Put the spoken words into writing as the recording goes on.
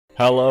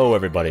Hello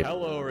everybody.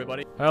 Hello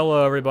everybody.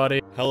 Hello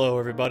everybody. Hello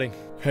everybody.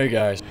 Hey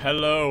guys.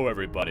 Hello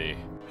everybody.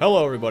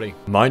 Hello everybody.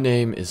 My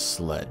name is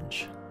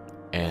Sledge,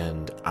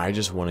 and I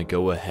just want to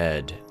go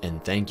ahead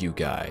and thank you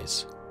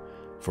guys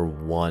for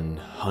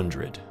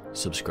 100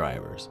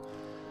 subscribers.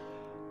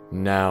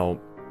 Now,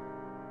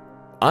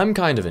 I'm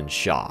kind of in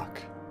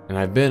shock, and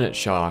I've been at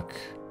shock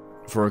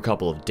for a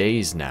couple of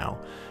days now.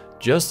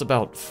 Just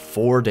about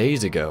 4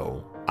 days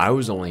ago, I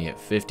was only at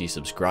 50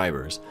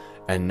 subscribers,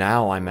 and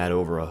now I'm at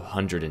over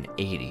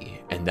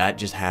 180, and that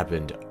just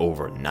happened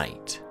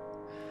overnight.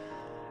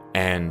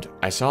 And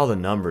I saw the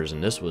numbers,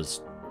 and this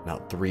was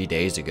about 3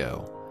 days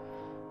ago,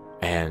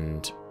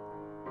 and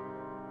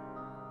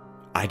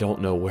I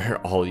don't know where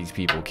all these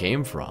people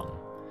came from.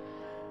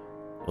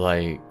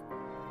 Like,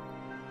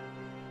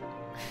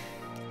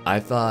 I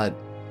thought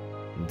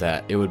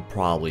that it would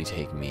probably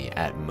take me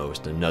at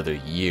most another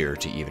year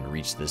to even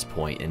reach this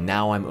point, and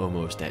now I'm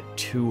almost at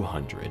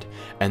 200,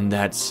 and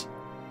that's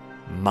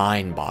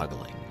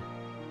mind-boggling.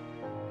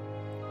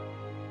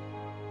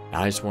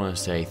 I just want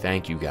to say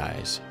thank you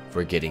guys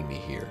for getting me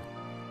here.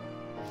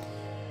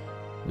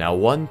 Now,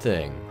 one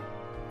thing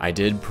I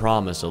did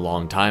promise a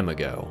long time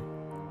ago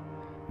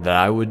that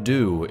I would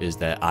do is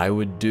that I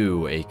would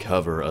do a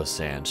cover of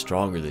Stand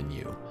Stronger Than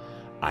You.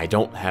 I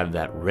don't have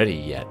that ready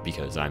yet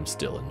because I'm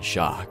still in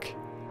shock.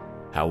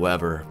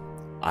 However,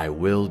 I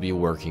will be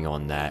working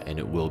on that, and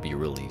it will be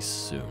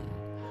released soon.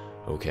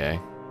 Okay?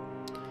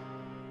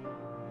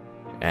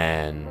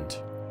 And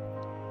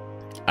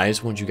I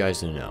just want you guys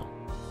to know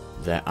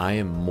that I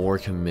am more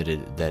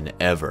committed than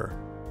ever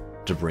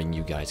to bring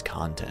you guys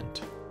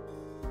content.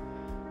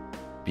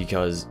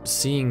 Because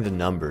seeing the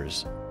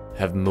numbers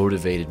have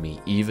motivated me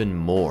even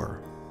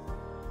more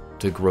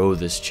to grow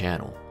this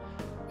channel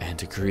and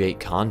to create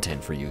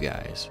content for you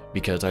guys,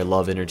 because I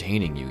love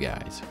entertaining you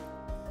guys.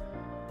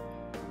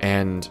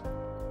 And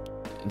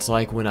it's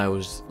like when I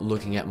was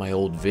looking at my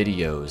old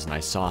videos and I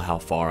saw how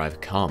far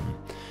I've come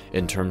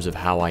in terms of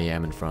how I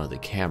am in front of the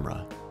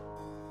camera.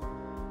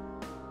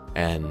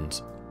 And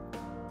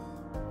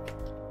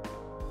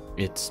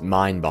it's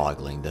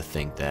mind-boggling to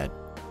think that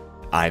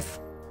I've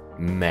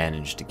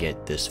managed to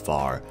get this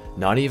far.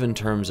 Not even in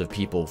terms of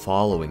people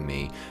following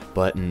me,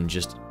 but in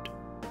just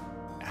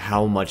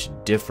how much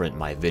different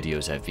my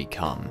videos have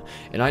become.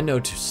 And I know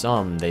to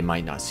some they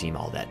might not seem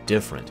all that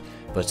different,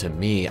 but to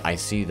me I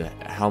see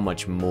how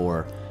much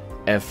more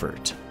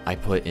effort I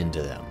put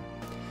into them.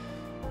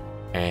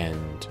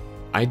 And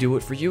I do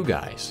it for you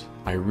guys.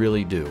 I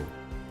really do.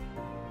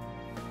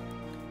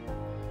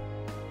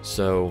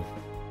 So,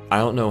 I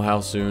don't know how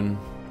soon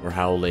or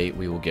how late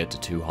we will get to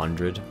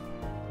 200,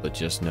 but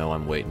just know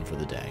I'm waiting for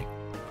the day.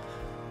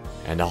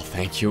 And I'll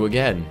thank you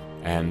again,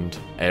 and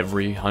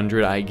every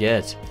 100 I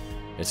get,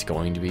 it's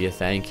going to be a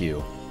thank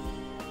you,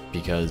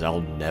 because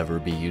I'll never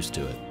be used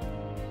to it.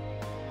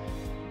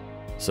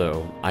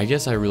 So, I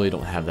guess I really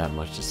don't have that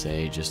much to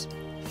say, just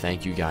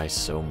thank you guys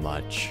so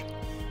much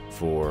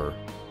for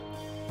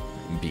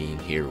being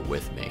here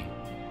with me.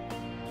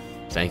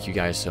 Thank you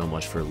guys so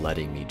much for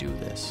letting me do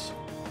this.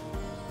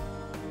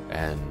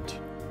 And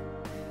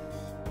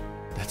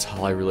that's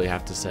all I really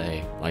have to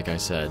say, like I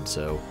said.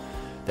 So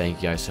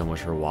thank you guys so much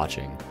for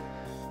watching.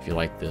 If you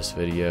like this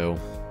video,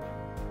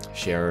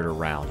 share it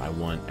around. I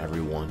want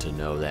everyone to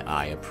know that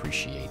I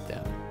appreciate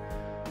them.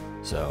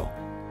 So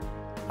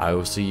I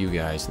will see you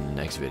guys in the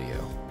next video.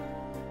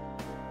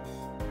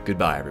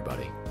 Goodbye,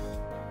 everybody.